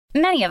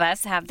Many of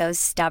us have those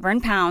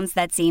stubborn pounds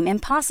that seem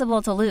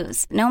impossible to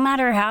lose, no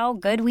matter how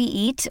good we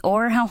eat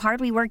or how hard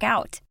we work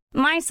out.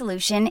 My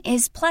solution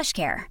is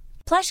PlushCare.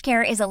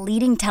 PlushCare is a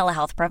leading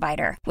telehealth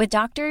provider with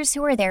doctors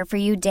who are there for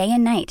you day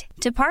and night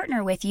to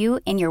partner with you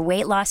in your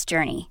weight loss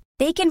journey.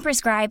 They can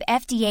prescribe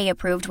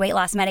FDA-approved weight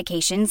loss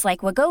medications like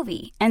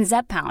Wegovy and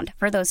Zepbound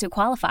for those who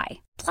qualify.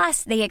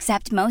 Plus, they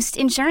accept most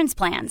insurance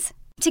plans.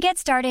 To get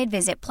started,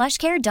 visit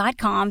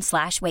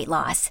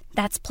plushcare.com/weightloss.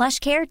 That's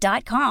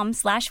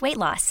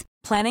plushcare.com/weightloss.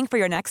 Planning for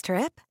your next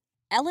trip?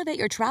 Elevate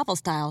your travel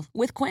style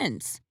with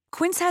Quince.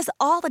 Quince has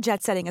all the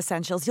jet-setting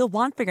essentials you'll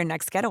want for your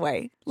next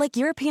getaway, like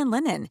European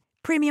linen,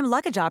 premium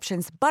luggage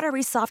options,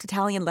 buttery soft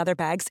Italian leather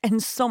bags,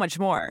 and so much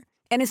more.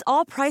 And is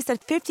all priced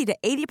at 50 to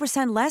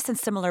 80% less than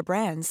similar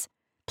brands.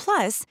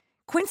 Plus,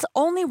 Quince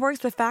only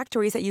works with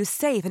factories that use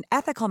safe and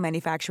ethical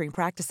manufacturing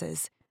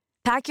practices.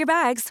 Pack your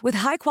bags with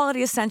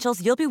high-quality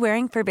essentials you'll be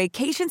wearing for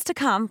vacations to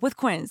come with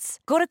Quince.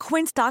 Go to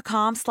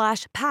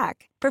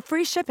quince.com/pack for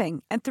free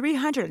shipping and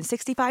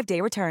 365-day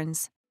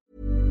returns.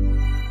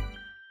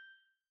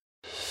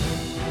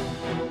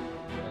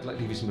 I'd like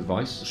to give you some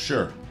advice.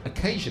 Sure.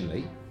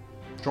 Occasionally,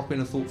 drop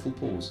in a thoughtful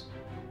pause.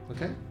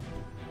 Okay?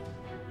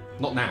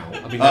 Not now.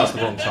 I mean, now's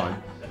the wrong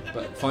time.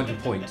 But finding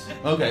points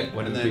when it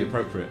would be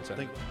appropriate.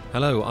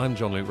 Hello, I'm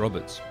John Luke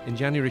Roberts. In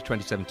January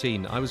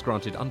 2017, I was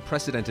granted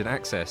unprecedented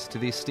access to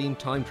the esteemed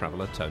time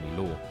traveller Tony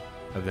Law.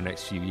 Over the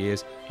next few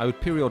years, I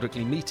would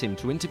periodically meet him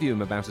to interview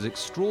him about his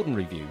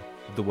extraordinary view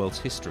of the world's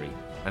history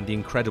and the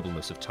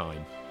incredibleness of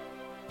time.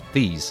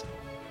 These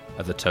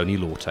are the Tony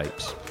Law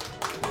tapes.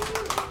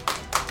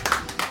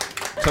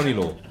 Tony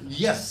Law.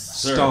 Yes,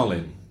 sir.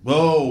 Stalin.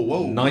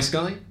 Whoa. Nice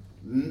guy?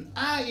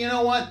 You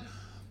know what?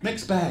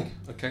 Mixed bag.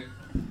 Okay.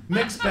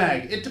 Mixed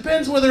bag. It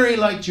depends whether he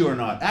liked you or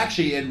not.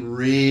 Actually, it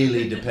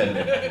really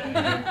depended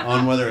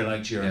on whether he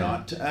liked you or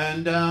not.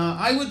 And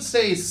I would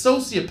say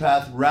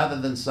sociopath rather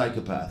than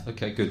psychopath.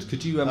 Okay, good.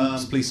 Could you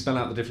please spell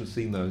out the difference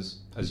between those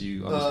as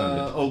you understand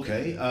it?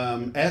 Okay.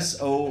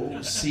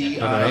 SOCI.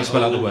 No,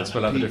 spell out the word.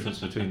 Spell out the difference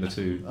between the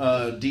two.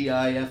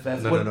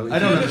 DIFF. No. I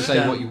don't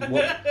understand.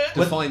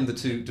 Define the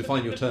two.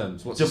 Define your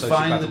terms. What's a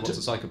sociopath and what's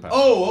a psychopath?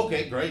 Oh,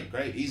 okay.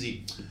 Great.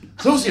 Easy.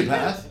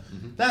 Sociopath.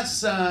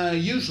 That's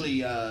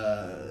usually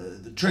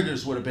the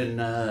triggers would have been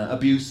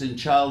abuse in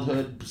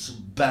childhood,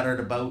 battered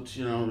about,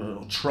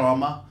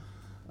 trauma.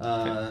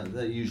 That'd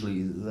be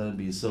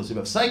a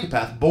sociopath.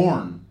 Psychopath,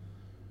 born,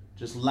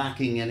 just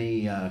lacking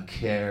any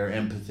care,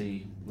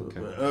 empathy,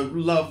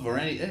 love, or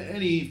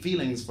any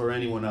feelings for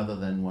anyone other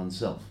than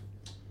oneself.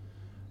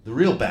 The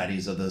real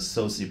baddies are the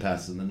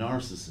sociopaths and the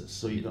narcissists.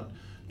 So you don't.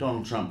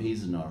 Donald Trump,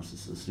 he's a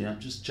narcissist. Yeah,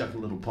 just chuck a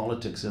little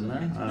politics in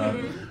there.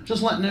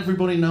 Just letting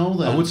everybody know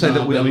that. I would say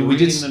that we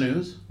did the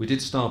news. We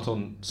did start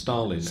on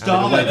Stalin.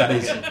 Stalin.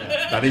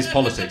 That is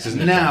politics,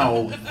 isn't it?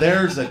 Now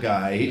there's a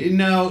guy.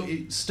 Now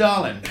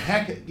Stalin,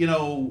 heck,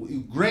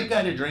 great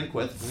guy to drink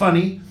with.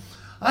 Funny.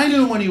 I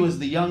knew him when he was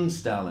the young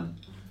Stalin.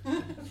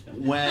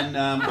 When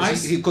of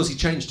course he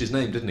changed his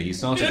name, didn't he? He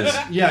started as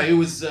he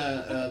was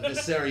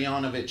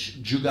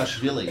Vissarionovich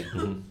Djugashvili.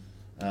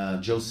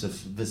 Joseph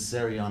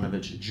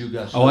Vissarionovich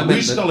Djugashvili. We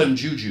used to call him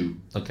Juju.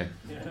 Okay.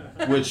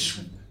 Which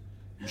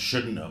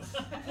shouldn't have.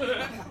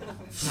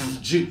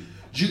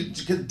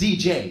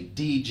 DJ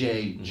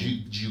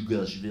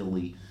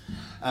Djugashvili.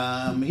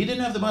 He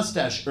didn't have the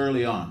mustache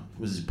early on. It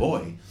was his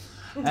boy.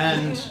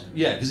 And,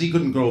 because he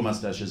couldn't grow a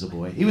mustache as a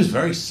boy. He was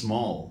very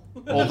small,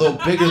 although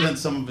bigger than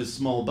some of his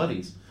small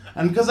buddies.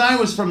 And because I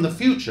was from the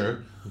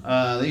future,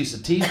 they used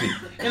to tease me.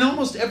 In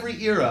almost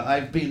every era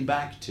I've been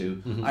back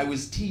to, I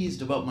was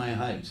teased about my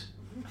height.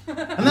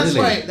 And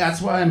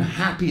that's why I'm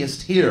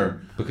happiest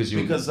here.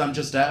 Because I'm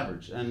just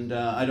average. And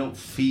I don't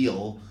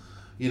feel,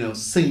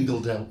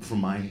 singled out for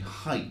my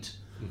height.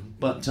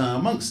 But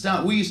amongst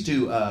that, we used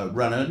to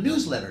run a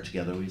newsletter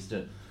together. We used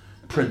to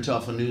print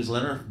off a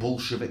newsletter,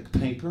 Bolshevik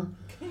paper.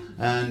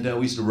 And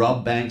we used to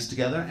rob banks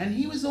together. And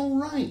he was all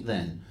right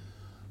then.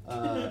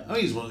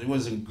 He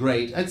wasn't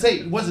great. I'd say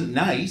it wasn't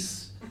nice.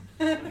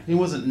 He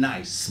wasn't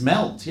nice.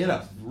 Smelt. He had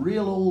a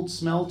real old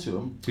smell to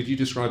him. Could you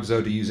describe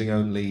Zoda using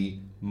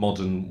only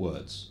modern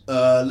words?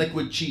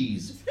 Liquid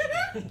cheese.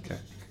 Okay.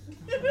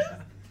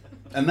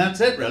 And that's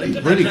it, really.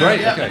 Really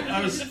great. Yeah, okay.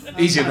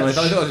 Easier than I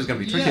thought. I thought it was going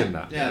to be trickier than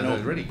that.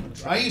 Really.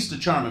 I used to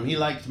charm him. He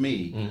liked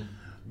me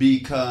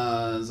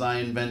because I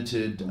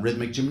invented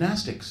rhythmic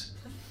gymnastics.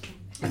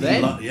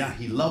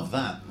 He loved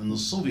that. And the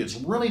Soviets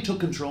really took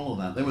control of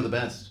that. They were the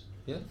best.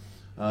 Yeah.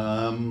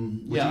 I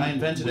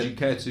invented it. Would you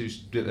care to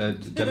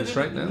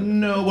demonstrate now?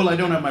 No, well, I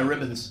don't have my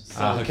ribbons,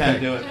 so I can't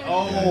do it.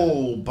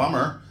 Oh,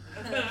 bummer.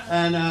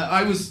 And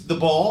I was the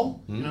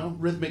ball,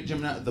 rhythmic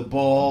gymnastics, the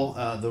ball,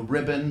 the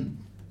ribbon.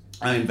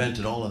 I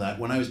invented all of that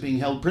when I was being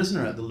held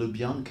prisoner at the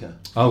Lubyanka.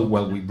 Oh,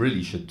 well, we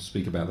really should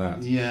speak about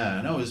that.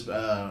 Yeah, no,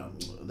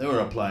 they were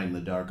applying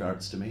the dark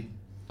arts to me.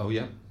 Oh,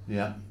 yeah?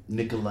 Yeah.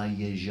 Nikolai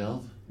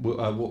Yezhov.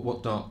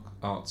 What dark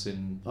arts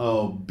in...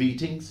 Oh,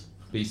 beatings.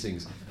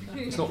 Beatings.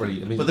 It's not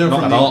really. I mean, but it's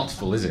not that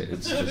artful, is it?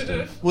 It's just.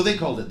 Well, they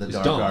called it the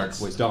dark arts.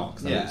 Well, it's dark.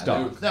 It's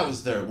dark. That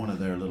was one of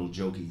their little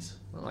jokies.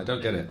 Well, I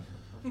don't get it.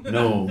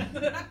 No,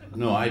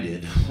 I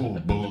did.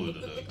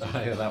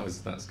 Yeah,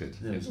 that's good.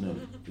 Yes, no.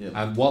 Yeah.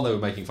 And while they were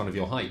making fun of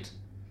your height,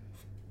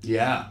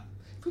 Yeah.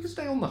 if we could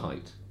stay on the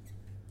height,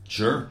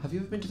 Sure. have you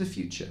ever been to the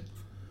future?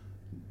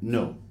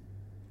 No.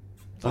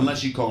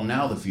 Unless you call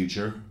now the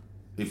future,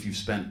 if you've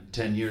spent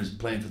 10 years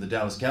playing for the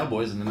Dallas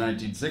Cowboys in the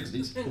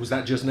 1960s. Or was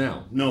that just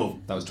now? No.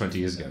 That was 20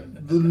 years ago.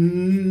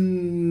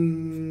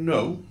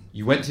 No.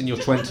 You went in your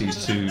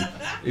 20s,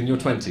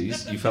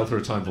 you fell through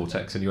a time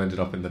vortex and you ended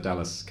up in the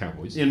Dallas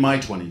Cowboys. In my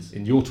 20s.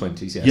 In your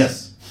 20s, yes.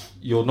 Yes.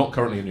 You're not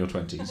currently in your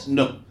 20s.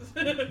 No.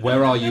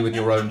 Where are you in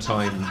your own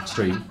time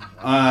stream?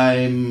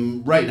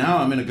 Right now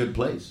I'm in a good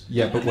place.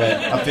 Yeah, but where?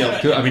 I feel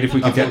good. I mean, if we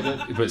could I feel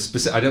get,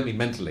 but I don't mean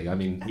mentally. I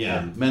mean,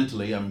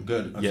 mentally I'm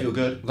good. I feel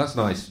good. That's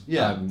nice.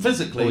 Yeah,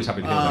 physically. Always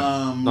happy to hear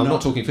that. No, I'm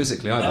not talking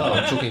physically either.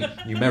 I'm talking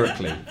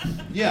numerically.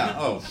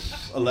 Yeah.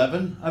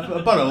 11.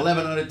 About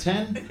 11 out of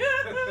 10.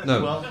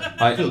 No, well,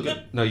 I feel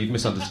good. No, you've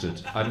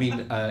misunderstood. I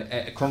mean,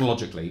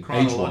 chronologically,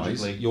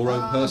 age-wise, your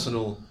own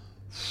personal.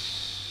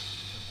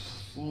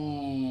 How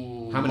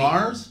many?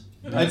 Mars?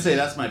 I'd say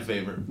that's my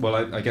favorite.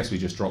 Well, I guess we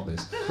just dropped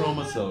this.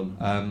 Chromosome.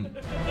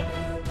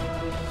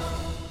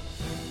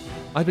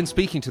 I've been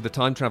speaking to the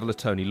time traveller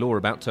Tony Law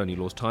about Tony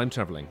Law's time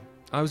travelling.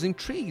 I was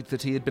intrigued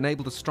that he had been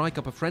able to strike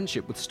up a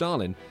friendship with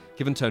Stalin,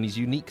 given Tony's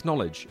unique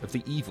knowledge of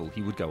the evil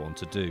he would go on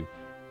to do.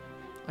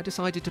 I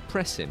decided to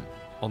press him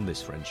on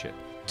this friendship.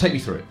 Take me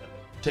through it.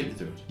 Take me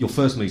through it. Your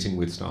first meeting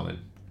with Stalin.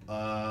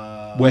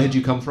 Where had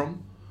you come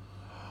from?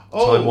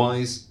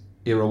 Time-wise,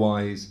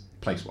 era-wise,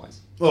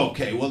 place-wise.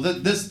 Okay, well,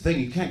 this thing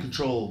you can't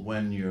control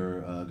when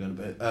you're going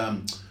to be...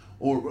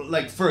 or,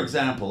 like, for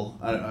example,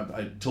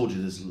 I told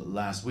you this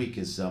last week,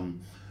 is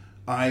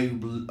I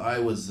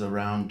was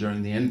around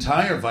during the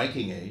entire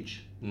Viking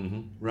Age,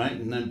 right?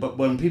 And then, but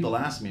when people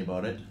ask me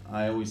about it,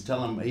 I always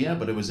tell them, yeah,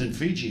 but it was in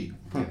Fiji.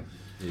 Yeah.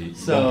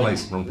 So,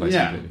 wrong place.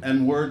 Yeah, completely.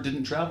 and word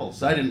didn't travel,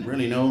 so I didn't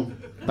really know.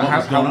 But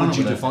how would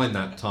you define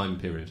that time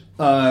period?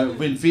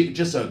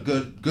 Just a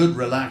good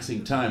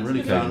relaxing time.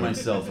 Really found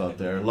myself out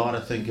there. A lot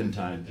of thinking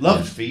time.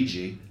 Loved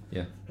Fiji.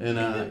 Yeah. And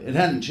it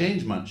hadn't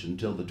changed much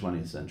until the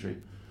 20th century.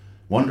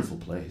 Wonderful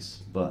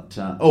place. But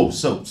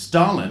so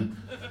Stalin.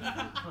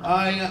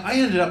 I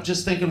ended up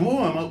just thinking,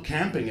 whoa, I'm out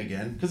camping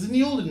again. Because in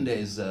the olden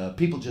days,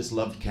 people just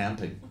loved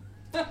camping.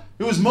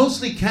 It was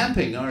mostly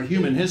camping. Our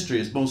human history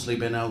has mostly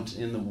been out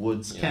in the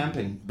woods,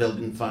 camping,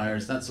 building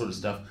fires, that sort of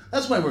stuff.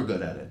 That's why we're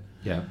good at it.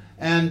 Yeah.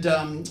 And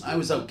I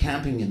was out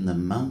camping in the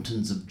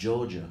mountains of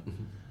Georgia.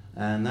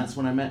 And that's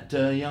when I met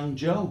young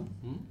Joe.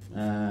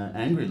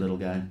 Angry little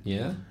guy.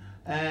 Yeah.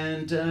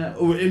 And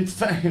in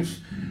fact,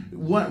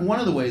 one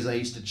of the ways I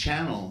used to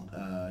channel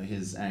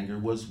his anger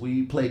was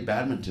we played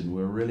badminton.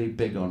 We were really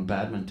big on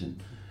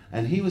badminton.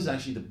 And he was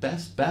actually the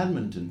best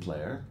badminton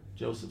player,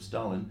 Joseph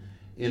Stalin,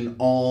 in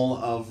all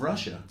of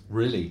Russia.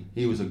 Really?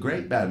 He was a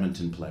great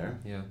badminton player.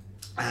 Yeah.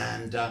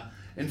 And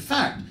in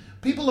fact,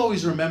 people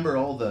always remember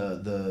all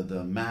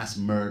the mass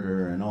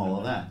murder and all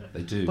of that.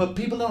 They do. But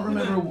people don't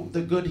remember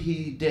the good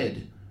he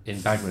did. In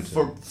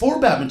badminton. For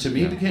badminton.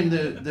 He became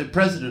the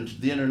president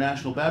of the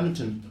International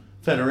Badminton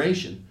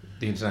Federation.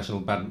 The International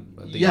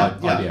Badminton...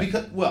 IBF.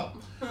 Because,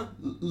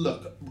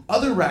 look,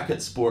 other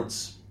racket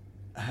sports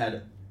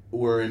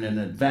were in an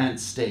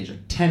advanced stage,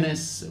 like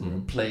tennis, we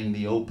were playing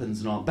the Opens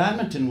and all.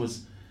 Badminton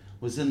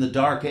was in the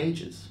dark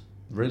ages.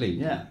 Really?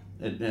 Yeah.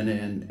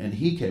 And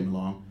he came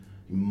along,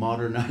 he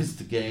modernized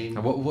the game.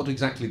 And what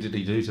exactly did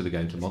he do to the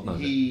game to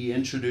modernize it? He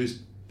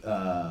introduced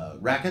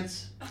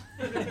rackets.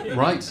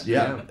 Right.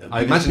 Yeah.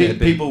 I imagine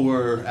people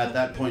were at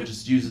that point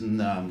just using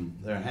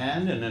their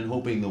hand and then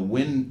hoping the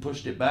wind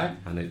pushed it back.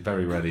 And it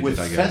very rarely with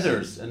did, I guess.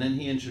 feathers. And then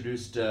he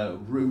introduced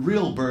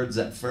real birds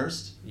at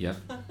first. Yeah.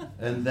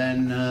 And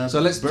then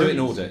so let's birdies. do it in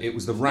order. It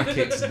was the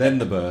rackets, then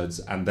the birds,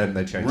 and then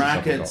they changed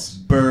rackets,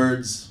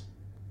 birds,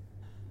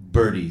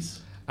 birdies.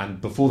 And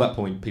before that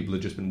point, people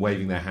had just been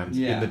waving their hands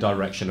in the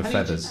direction of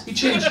feathers. He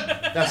changed.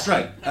 That's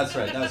right.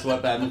 That's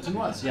what badminton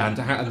was. Yeah.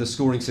 And the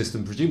scoring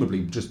system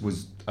presumably just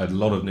was a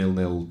lot of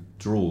 0-0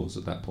 draws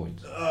at that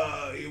point.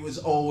 It was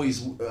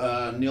always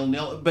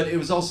 0-0, but it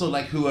was also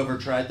like whoever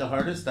tried the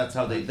hardest. That's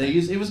how they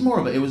used. It was more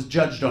of it was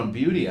judged on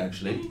beauty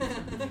actually,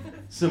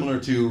 similar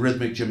to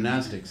rhythmic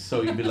gymnastics.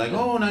 So you'd be like,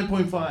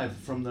 9.5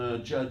 from the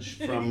judge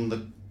from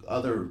the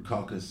other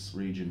Caucasus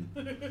region.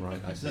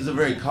 Right. This is a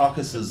very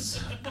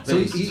Caucasus. So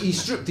he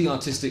stripped the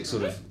artistic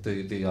sort of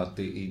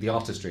the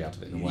artistry out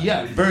of it in a way.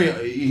 Yeah,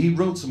 he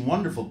wrote some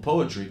wonderful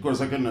poetry. Of course,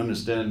 I couldn't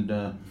understand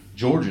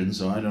Georgian,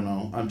 so I don't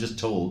know. I'm just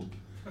told.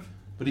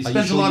 But he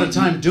spent a lot of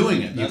time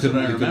doing it. That's what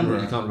I remember.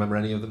 You can't remember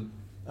any of them?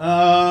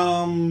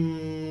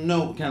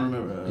 No, can't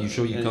remember. Are you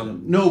sure you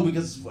can't? No,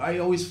 because I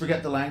always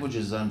forget the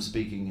languages I'm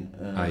speaking.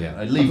 Yeah.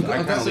 I leave.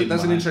 That's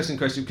an interesting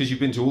question because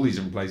you've been to all these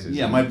different places.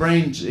 Yeah, my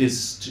brain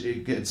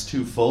gets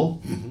too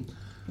full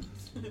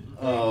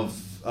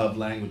of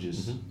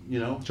languages. You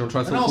know. Do you want to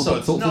try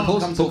thoughtful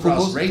pause?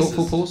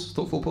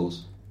 Thoughtful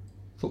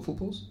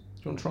pause.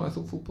 Do you want to try a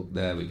thoughtful pause?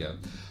 There we go.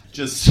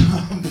 Just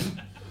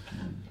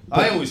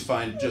I always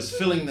find just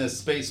filling the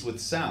space with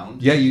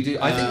sound. Yeah, you do.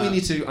 I think we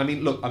need to. I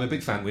mean, look, I'm a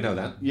big fan. We know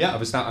that. Yeah,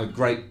 a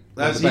great.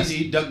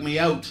 He dug me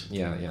out.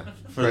 Yeah.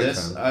 For great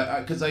this,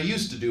 because I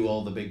used to do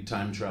all the big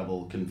time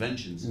travel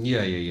conventions.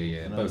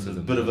 Yeah. Both of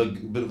them.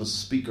 Bit of a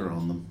speaker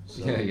on them.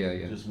 So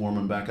yeah. Just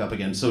warming back up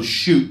again. So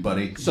shoot,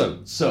 buddy. So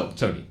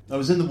Tony, I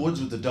was in the woods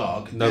with the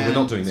dog. No, we're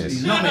not doing this.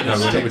 He's not made no,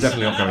 we're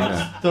definitely not going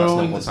there.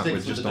 Throwing the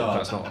sticks with the dog.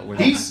 That's not.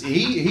 He's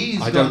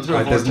gone through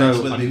a vortex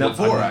with me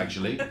before,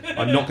 actually.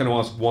 I'm not going to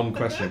ask one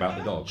question about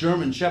the dog.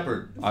 German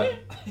Shepherd.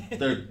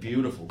 They're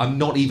beautiful. I'm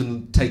not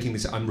even taking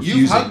this. I'm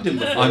refusing. You've hugged him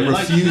before. I'm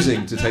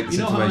refusing to take this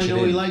information. You know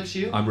how I know he likes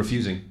you? I'm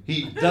refusing.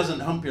 He doesn't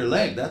hump your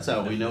leg. That's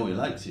how we know he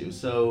likes you.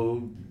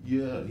 So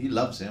yeah, he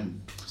loves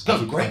him. He's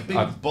got great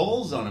big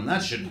balls on him.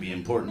 That shouldn't be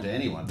important to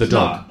anyone. The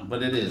dog, not,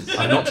 but it is.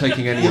 I'm not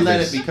taking any. You of let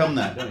this. it become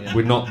that, don't you?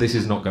 We're not. This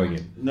is not going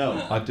in.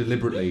 No, I've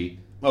deliberately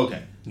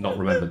not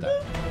remembered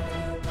that.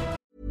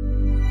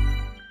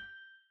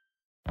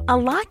 A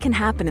lot can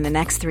happen in the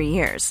next 3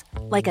 years.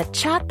 Like a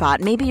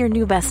chatbot may be your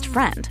new best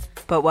friend.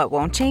 But what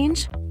won't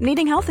change?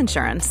 Needing health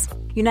insurance.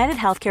 United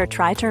Healthcare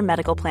Tri-Term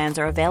Medical Plans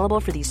are available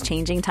for these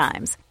changing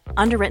times.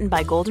 Underwritten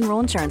by Golden Rule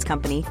Insurance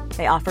Company,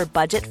 they offer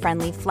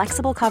budget-friendly,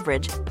 flexible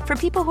coverage for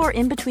people who are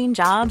in between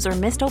jobs or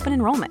missed open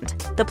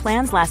enrollment. The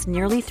plans last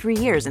nearly 3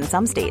 years in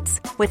some states,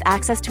 with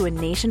access to a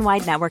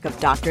nationwide network of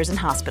doctors and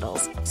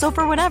hospitals. So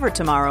for whatever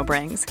tomorrow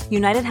brings,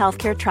 United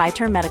Healthcare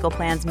Tri-Term Medical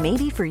Plans may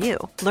be for you.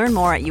 Learn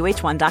more at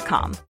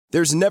uh1.com.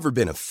 There's never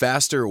been a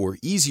faster or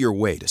easier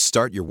way to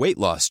start your weight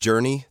loss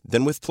journey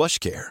than with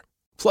PlushCare.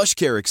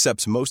 PlushCare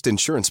accepts most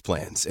insurance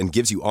plans and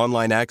gives you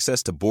online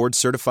access to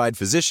board-certified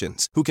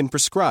physicians who can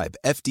prescribe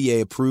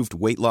FDA-approved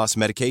weight loss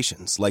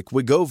medications like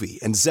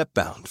Wegovy and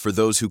Zepbound for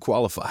those who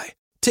qualify.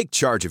 Take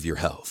charge of your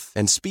health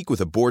and speak with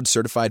a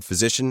board-certified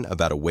physician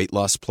about a weight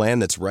loss plan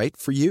that's right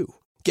for you.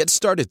 Get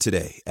started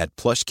today at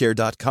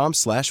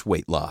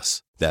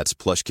plushcare.com/weightloss. That's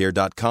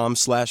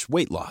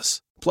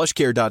plushcare.com/weightloss.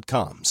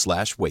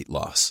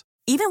 plushcare.com/weightloss.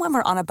 Even when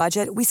we're on a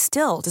budget, we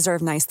still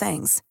deserve nice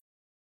things.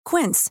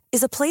 Quince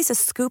is a place to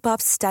scoop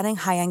up stunning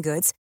high-end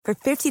goods for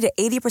 50 to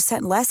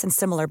 80% less than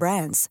similar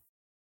brands.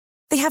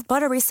 They have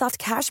buttery soft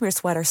cashmere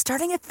sweaters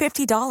starting at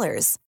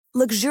 $50,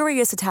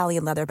 luxurious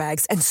Italian leather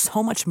bags, and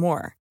so much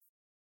more.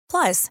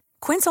 Plus,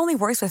 Quince only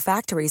works with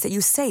factories that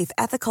use safe,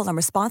 ethical, and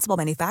responsible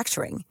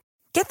manufacturing.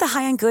 Get the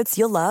high-end goods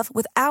you'll love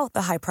without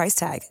the high price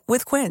tag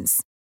with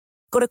Quince.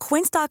 Go to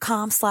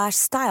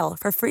quince.com/style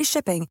for free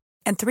shipping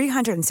and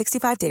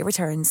 365-day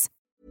returns.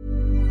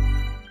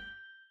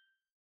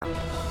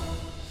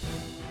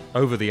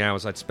 Over the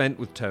hours I'd spent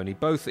with Tony,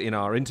 both in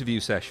our interview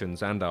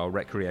sessions and our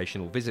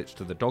recreational visits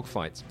to the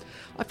dogfights,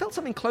 I felt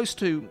something close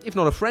to, if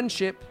not a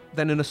friendship,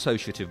 then an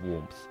associative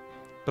warmth.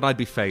 But I'd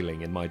be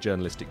failing in my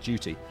journalistic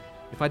duty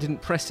if I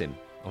didn't press him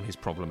on his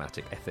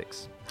problematic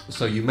ethics.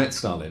 So you met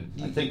Stalin.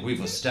 I think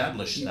we've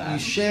established that. You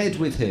shared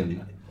with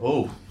him...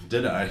 Oh,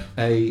 did I?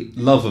 A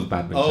love of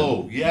badminton.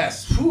 Oh,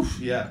 yes. Whew,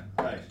 yeah,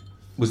 right.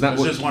 Was that I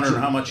was just wondering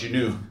how much you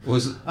knew.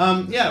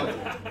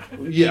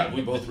 Yeah,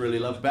 we both really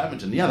loved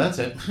badminton. Yeah, that's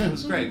it. It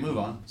was great. Move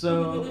on.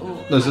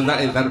 So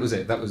that was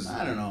it. That was.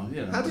 I don't know.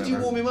 How did you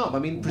warm him up? I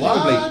mean,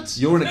 presumably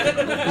you're in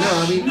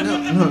a.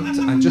 No.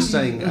 I'm just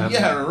saying.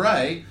 Yeah,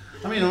 right.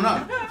 I mean, I'm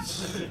not.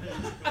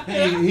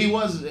 He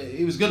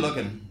was good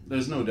looking.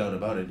 There's no doubt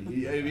about it. Have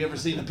you ever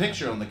seen the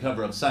picture on the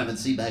cover of Simon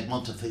Sebag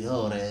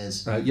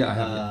Montefiores? Yeah, I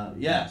have.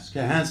 Yes,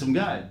 a handsome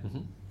guy.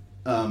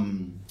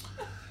 Mm-hmm.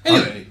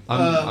 Anyway,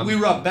 we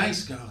robbed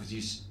banks.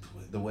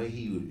 The way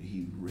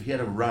he had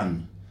a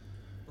run.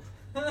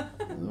 The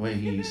way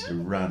he used to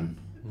run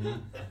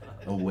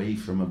away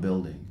from a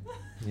building.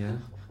 Yeah.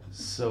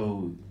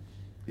 So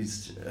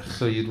it's.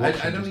 So you'd.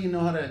 I don't even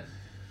know how to.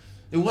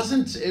 It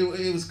wasn't.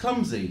 It was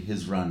clumsy,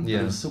 his run. Yeah.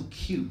 But it was so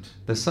cute.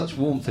 There's such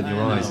warmth in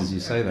your eyes as you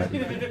say that.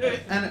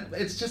 And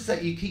it's just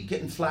that you keep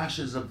getting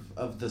flashes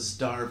of the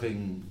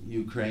starving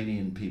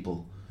Ukrainian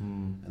people.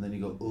 And then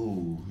you go,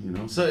 ooh,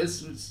 So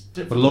it's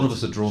different. But a lot of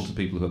us are drawn to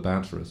people who are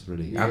bad for us,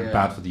 really, and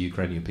bad for the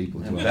Ukrainian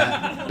people as well.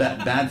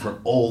 Bad for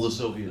all the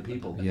Soviet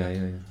people.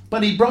 Yeah.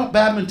 But he brought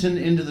badminton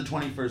into the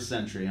 21st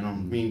century, and I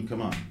mean,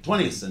 come on,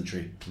 20th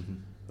century,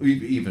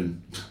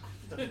 even.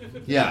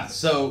 Yeah.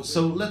 So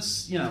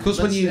let's Because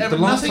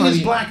nothing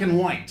is black and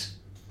white.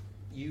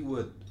 You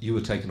were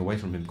taken away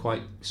from him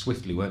quite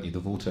swiftly, weren't you? The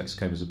vortex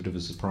came as a bit of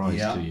a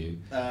surprise to you.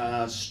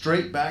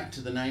 Straight back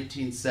to the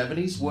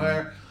 1970s,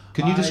 where.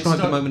 Can you describe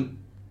the moment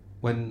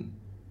when...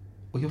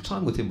 Well, your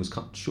time with him was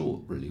cut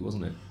short, really,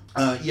 wasn't it?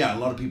 Yeah, a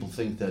lot of people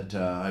think that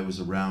I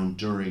was around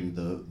during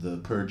the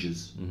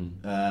purges.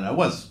 Mm-hmm. And I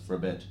was for a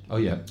bit. Oh,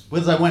 yeah.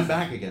 Because I went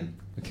back again.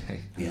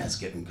 Okay. Yeah, it's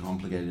getting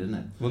complicated, isn't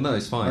it? Well, no,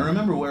 it's fine. I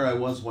remember where I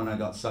was when I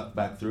got sucked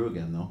back through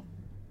again, though.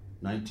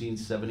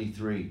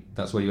 1973.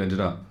 That's where you ended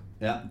up?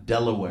 Yeah,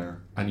 Delaware.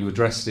 And you were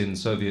dressed in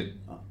Soviet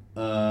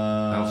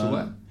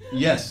outerwear?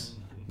 Yes.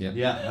 Yeah.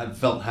 Yeah, I had a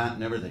felt hat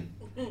and everything.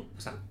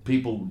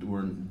 People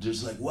were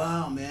just like,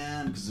 wow,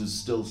 man, because there's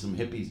still some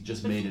hippies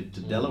just made it to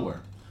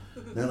Delaware.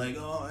 They're like,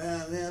 oh,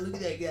 yeah, man, look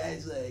at that guy.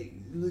 He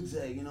looks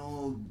like an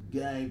old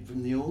guy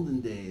from the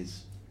olden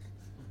days.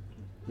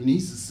 And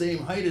he's the same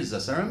height as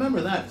us. I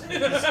remember that.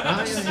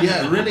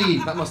 Yeah, really.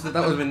 That would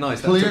have been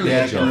nice. Clearly,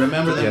 I can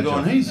remember them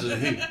going,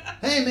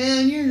 hey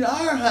man, you're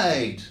our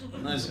height.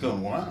 And I was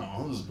going,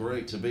 wow, it was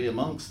great to be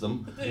amongst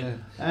them. Yeah.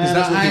 And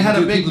I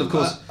had a big, people, of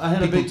course,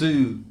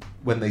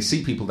 when they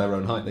see people their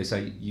own height, they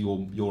say,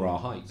 you're our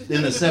height.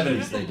 In the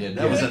 70s they did.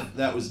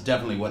 That was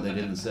definitely what they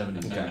did in the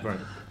 70s. Okay, right.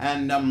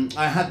 And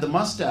I had the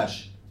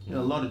mustache. You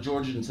know, a lot of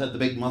Georgians had the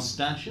big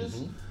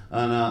mustaches.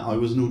 And I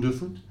was no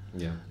different.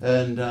 Yeah.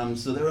 And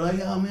so they were like,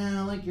 oh man,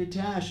 I like your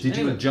tash. Did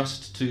you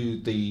adjust to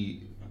the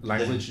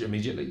language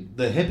immediately?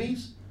 The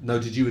hippies? No,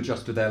 did you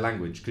adjust to their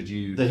language? Could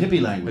you... The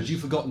hippie language. Had you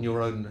forgotten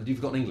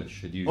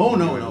English?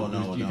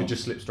 No. You could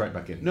just slip straight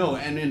back in? No,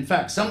 and in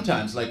fact,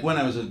 sometimes, like when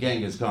I was with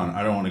Genghis Khan,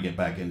 I don't want to get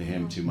back into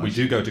him too much. We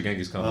do go to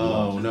Genghis Khan a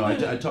lot. Oh, no, I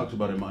talked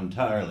about him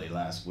entirely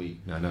last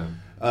week. I know.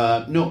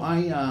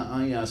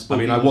 I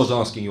spoke... I was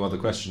asking you other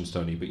questions,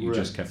 Tony, but you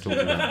just kept talking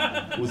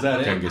about was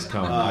that Genghis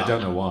Khan. I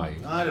don't know why.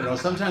 I don't know.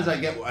 Sometimes I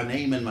get a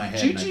name in my head.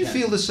 Do you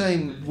feel the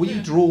same? Were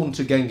you drawn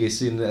to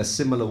Genghis in a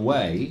similar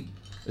way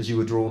as you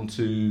were drawn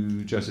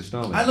to Joseph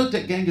Stalin? I looked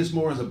at Genghis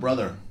more as a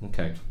brother.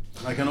 Okay.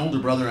 Like an older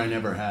brother I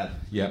never had.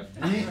 Yeah.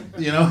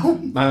 You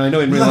know? I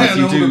know in real life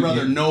you do. An older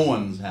brother no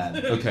one's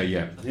had. Okay,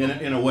 yeah.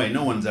 In a way,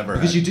 no one's ever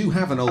had. Because you do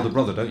have an older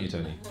brother, don't you,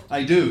 Tony?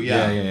 I do,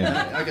 yeah.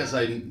 Yeah. I guess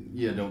I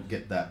don't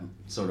get that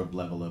sort of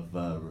level of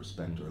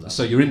respect or level.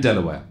 So you're in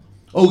Delaware?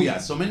 Oh, yeah.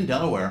 So I'm in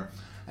Delaware.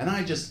 And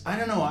I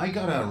don't know, I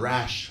got a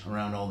rash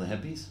around all the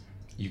hippies.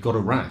 You got a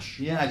rash?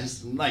 Yeah,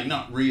 just, like,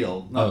 not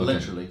real, not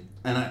literally.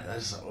 And I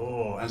said,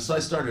 and so I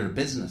started a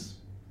business.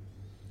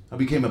 I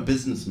became a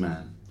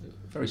businessman.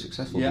 Very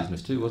successful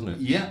business too, wasn't it?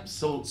 Yeah,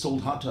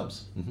 sold hot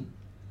tubs. Mm-hmm.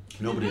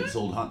 Nobody had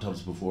sold hot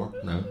tubs before.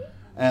 No.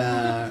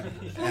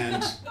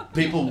 And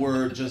people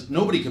were just,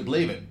 nobody could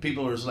believe it.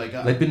 People were just like...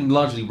 They'd been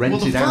largely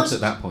rented out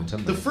at that point,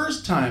 hadn't they? The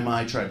first time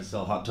I tried to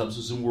sell hot tubs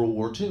was in World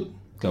War II.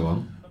 Go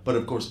on. But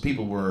of course,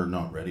 people were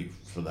not ready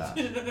for that.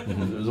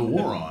 There was a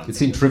war on. It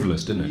seemed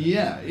frivolous, didn't it?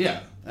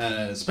 Yeah.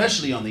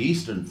 Especially on the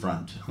Eastern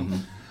Front.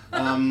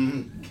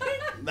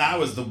 That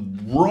was the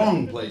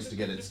wrong place to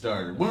get it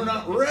started. We're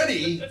not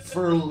ready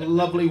for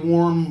lovely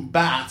warm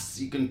baths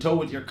you can tow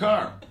with your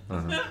car.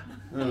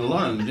 In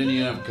London, didn't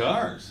even have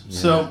cars. Yeah.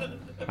 So,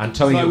 and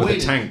towing it with a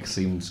tank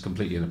seems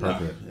completely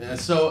inappropriate. Yeah.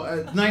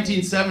 So,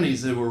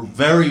 1970s, they were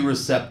very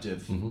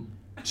receptive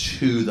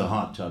to the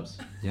hot tubs.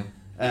 Yeah.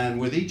 And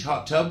with each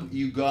hot tub,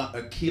 you got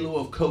a kilo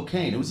of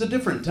cocaine. It was a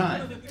different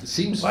time. It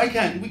seems...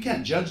 we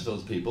can't judge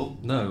those people.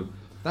 No.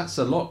 That's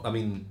a lot. I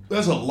mean,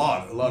 that's a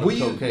lot of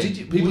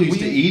cocaine. People used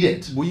to eat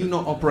it. Were you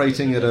not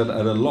operating at a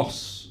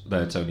loss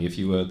there, Tony? If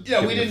you were we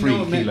didn't a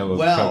free kilo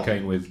of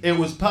cocaine with... It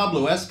was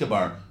Pablo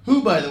Escobar,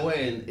 who, by the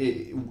way,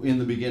 in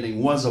the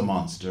beginning was a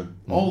monster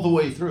all the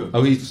way through.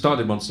 Oh, he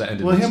started monster,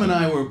 ended monster. Him and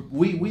I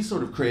we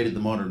sort of created the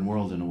modern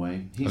world in a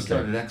way. He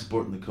started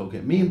exporting the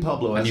cocaine. Me and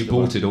Pablo Escobar. And you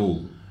bought it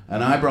all.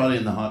 And I brought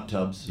in the hot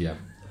tubs. Yeah.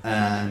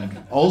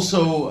 And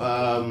also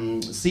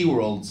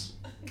SeaWorlds.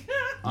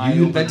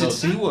 You invented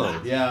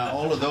SeaWorld. Yeah,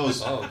 all of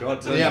those. Oh,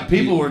 God. Yeah,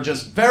 people were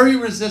just very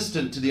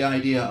resistant to the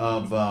idea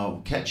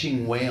of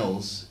catching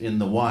whales in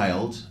the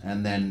wild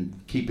and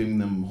then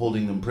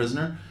holding them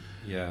prisoner.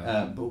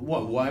 Yeah. But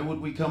why would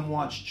we come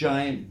watch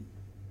giant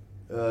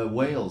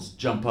whales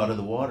jump out of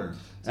the water?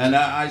 And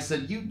I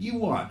said, you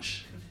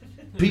watch.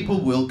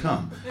 People will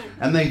come.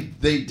 And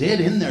they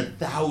did in their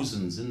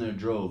thousands, in their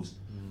droves.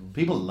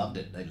 People loved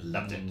it. They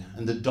loved it.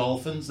 And the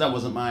dolphins, that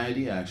wasn't my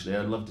idea, actually.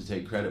 I'd love to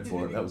take credit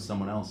for it. That was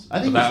someone else. I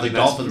think it was the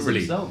dolphins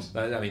themselves.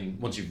 I mean,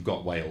 once you've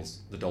got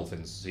whales, the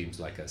dolphins seems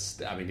like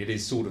it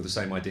is sort of the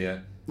same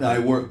idea.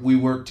 We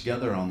worked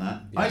together on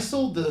that. Yeah. I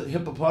sold the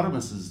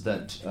hippopotamuses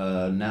that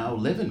now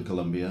live in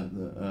Colombia.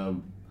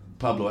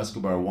 Pablo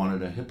Escobar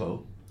wanted a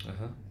hippo.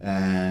 Uh-huh.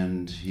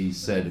 And he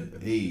said,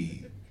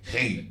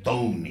 hey,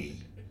 Tony.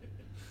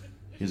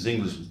 His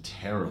English was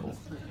terrible.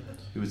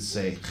 He would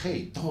say,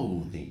 hey,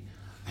 Tony,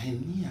 I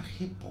need a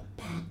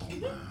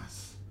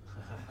hippopotamus.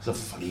 It's a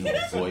funny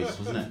old voice,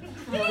 wasn't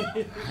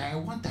it? I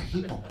want a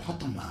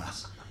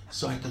hippopotamus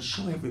so I can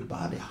show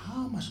everybody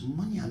how much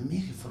money I'm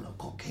making from the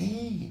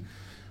cocaine.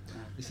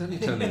 It's only,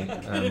 Tony,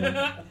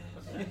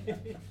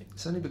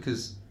 it's only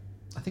because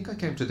I think I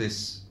came to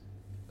this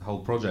whole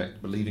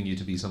project believing you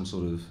to be some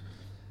sort of,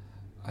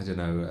 I don't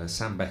know, a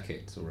Sam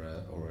Beckett or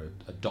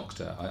a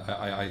doctor.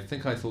 I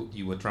think I thought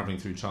you were travelling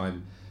through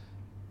time,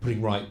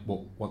 putting right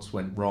what once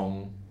went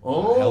wrong,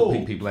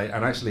 helping people,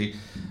 and actually,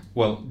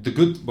 well, the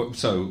good.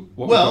 So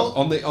what we've got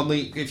on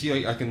the if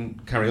I can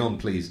carry on,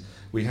 please.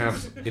 We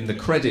have in the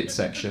credit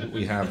section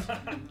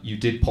you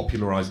did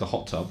popularise the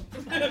hot tub.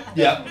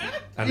 Yeah.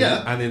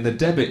 And in the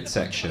debit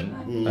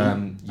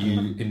section,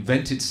 you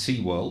invented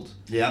SeaWorld.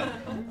 Yeah.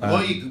 Well,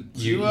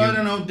 I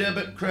don't know,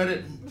 debit,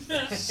 credit.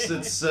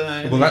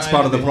 Well, that's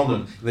part of the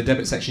problem. In the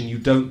debit section, you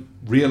don't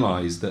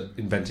realise that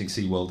inventing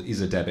SeaWorld is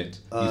a debit.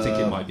 You think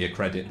it might be a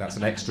credit. That's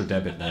an extra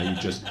debit now.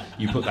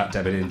 You put that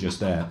debit in just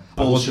there.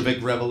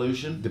 Bolshevik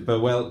Revolution.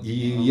 But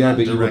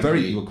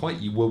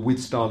you were with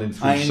Stalin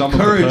through some of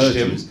the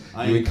purges.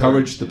 You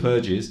encouraged the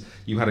purges.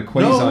 You had a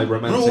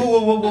quasi-romantic...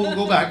 No,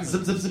 go back.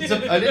 Zip, zip, zip,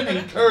 zip. I didn't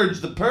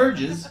encourage the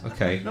purges.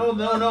 Okay.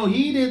 No,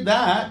 he did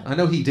that. I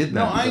know he did that.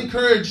 No, I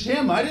encouraged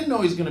him. I didn't know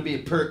he was going to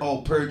be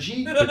all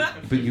purgy.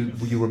 But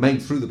you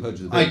remained through the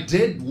purges. I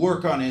did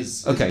work on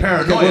his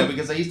paranoia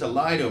because I used to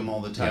lie to him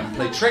all the time and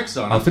play tricks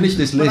on him. I'll finish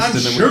this list.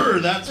 But I'm sure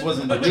that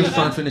wasn't the reason. Just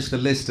try and finish the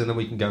list and then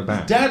we can go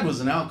back. His dad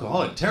was an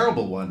alcoholic,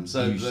 terrible one.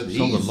 So he's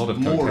a lot of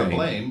more cocaine. To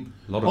blame.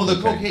 The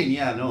cocaine,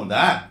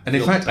 that. And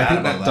in fact, I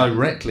think that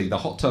directly, the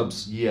hot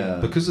tubs,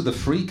 because of the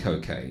free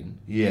cocaine.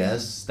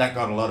 Yes, that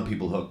got a lot of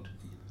people hooked.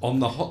 On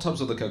the hot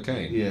tubs or the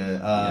cocaine?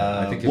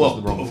 I think it was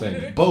the wrong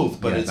thing.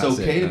 Both, but it's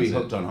okay to be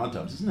hooked on hot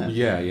tubs, isn't it?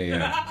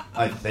 Yeah.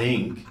 I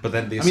think. But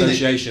then the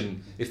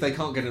association, if they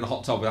can't get in a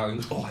hot tub without,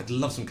 I'd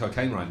love some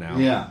cocaine right now.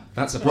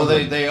 That's a problem.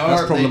 Well, they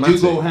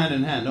do go hand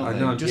in hand, don't they? I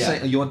know, I'm just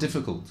saying, you are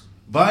difficult.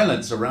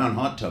 Violence around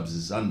hot tubs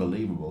is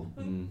unbelievable,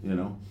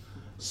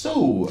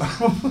 So...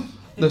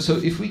 No, so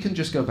if we can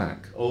just go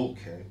back.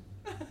 Okay.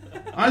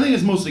 I think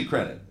it's mostly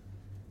credit.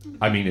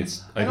 I mean,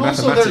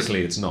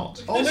 mathematically it's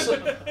not.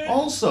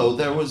 Also,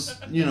 there was,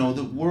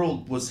 the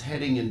world was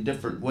heading in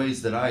different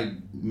ways that I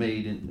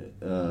made.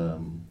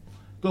 Go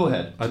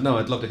ahead. No,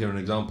 I'd love to hear an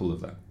example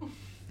of that.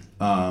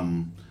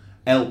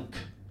 Elk.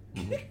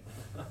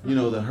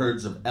 The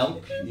herds of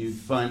elk you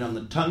find on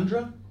the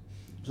tundra,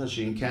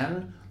 especially in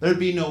Canada. There'd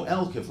be no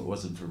elk if it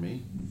wasn't for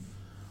me.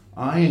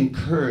 I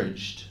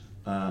encouraged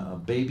a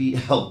baby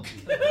elk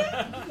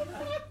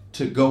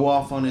to go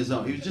off on his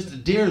own. He was just a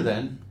deer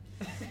then.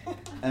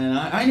 And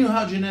I knew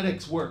how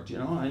genetics worked,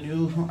 I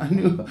knew,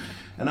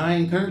 and I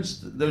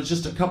encouraged. There was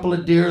just a couple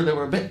of deer that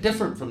were a bit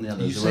different from the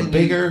others. They were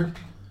bigger.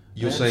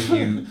 You're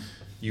saying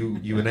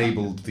you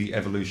enabled the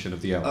evolution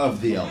of the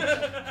elk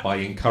by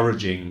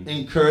encouraging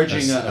a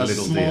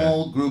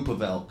small deer. Group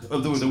of elk.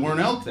 There weren't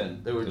elk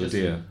then. They were just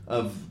deer.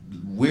 Of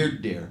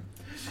weird deer.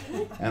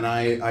 And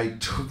I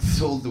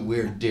told the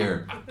weird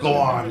deer, "Go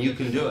on, you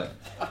can do it."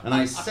 And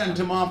I sent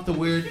him off the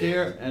weird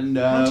deer, and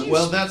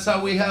that's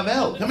how we have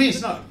elk. I mean,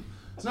 it's not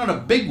a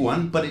big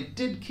one, but it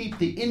did keep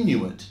the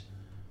Inuit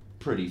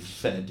pretty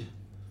fed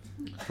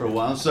for a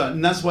while.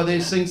 And that's why they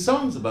sing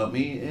songs about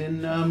me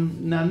in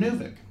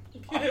Nunavik.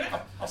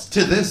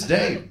 To this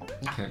day.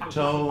 Okay.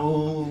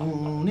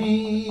 Tony,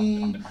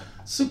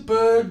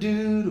 super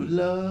dude, we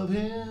love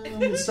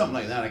him. Something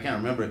like that, I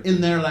can't remember.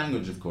 In their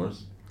language, of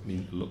course. I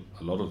mean, look,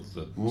 a lot of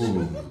the... Ooh,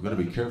 we've got to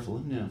be careful,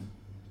 haven't you?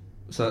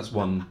 So that's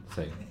one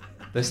thing.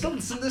 There's still. I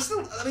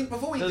mean,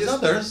 before we. There's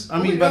others.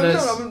 I mean, but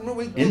it's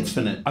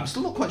infinite. I'm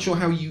still not quite sure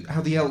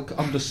how the elk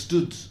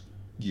understood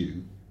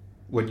you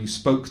when you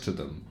spoke to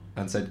them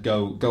and said,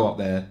 "Go up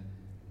there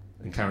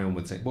and carry on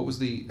with things." What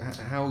was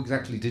how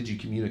exactly did you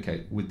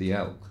communicate with the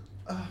elk?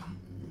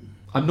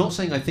 I'm not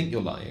saying I think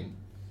you're lying.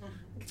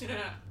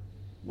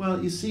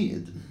 Well, you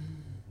see,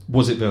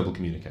 was it verbal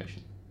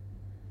communication?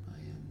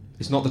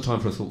 It's not the time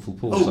for a thoughtful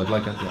pause. I'd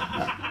like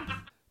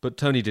that. But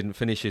Tony didn't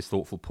finish his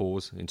thoughtful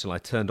pause until I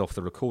turned off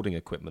the recording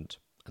equipment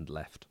and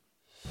left.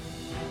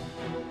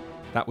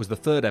 That was the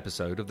third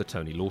episode of the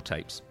Tony Law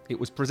Tapes. It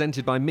was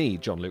presented by me,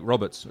 John Luke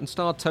Roberts, and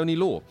starred Tony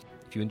Law.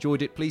 If you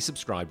enjoyed it, please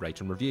subscribe,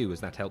 rate and review, as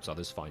that helps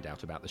others find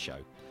out about the show.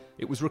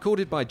 It was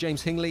recorded by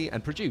James Hingley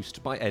and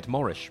produced by Ed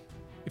Morrish.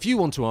 If you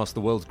want to ask the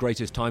world's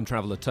greatest time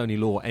traveller Tony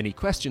Law any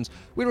questions,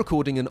 we're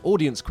recording an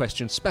audience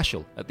question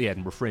special at the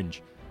Edinburgh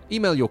Fringe.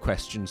 Email your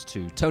questions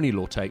to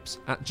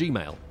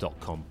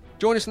tonylawtapes@gmail.com.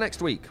 Join us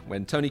next week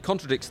when Tony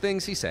contradicts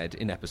things he said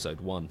in episode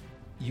 1.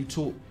 You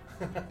taught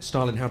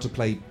Stalin how to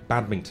play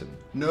badminton.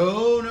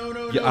 No.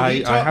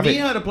 He taught me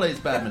how to play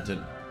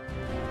badminton.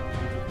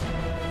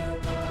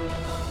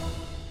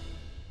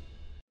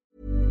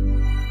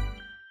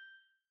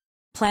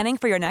 Planning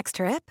for your next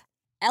trip?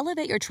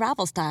 Elevate your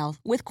travel style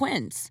with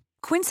Quince.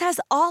 Quince has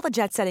all the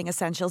jet-setting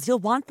essentials you'll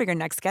want for your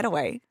next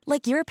getaway,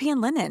 like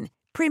European linen,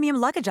 premium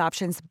luggage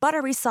options,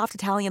 buttery soft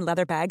Italian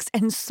leather bags,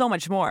 and so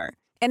much more.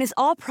 And is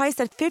all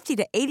priced at 50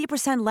 to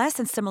 80% less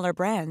than similar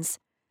brands.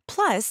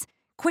 Plus,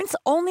 Quince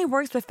only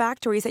works with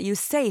factories that use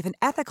safe and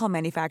ethical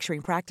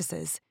manufacturing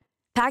practices.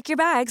 Pack your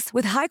bags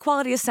with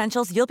high-quality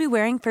essentials you'll be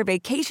wearing for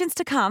vacations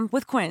to come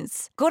with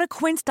Quince. Go to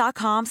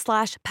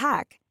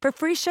quince.com/pack for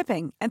free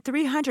shipping and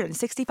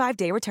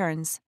 365-day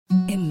returns.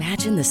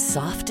 Imagine the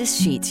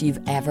softest sheets you've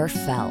ever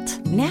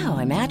felt. Now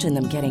imagine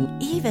them getting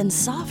even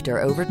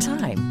softer over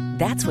time.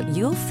 That's what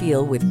you'll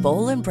feel with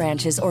Boll &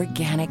 Branch's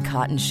organic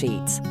cotton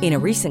sheets. In a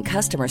recent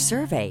customer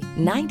survey,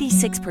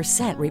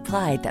 96%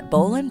 replied that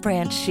Boll &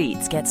 Branch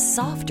sheets get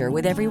softer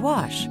with every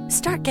wash.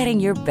 Start getting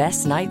your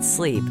best night's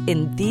sleep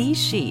in these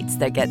sheets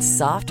that get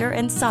softer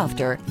and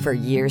softer for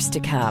years to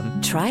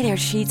come. Try their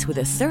sheets with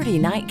a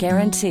 30-night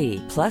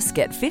guarantee. Plus,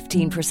 get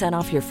 15%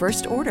 off your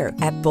first order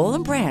at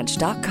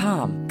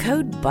bollandbranch.com.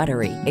 Code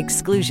BUTTERY.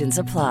 Exclusions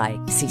apply.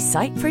 See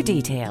site for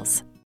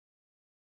details.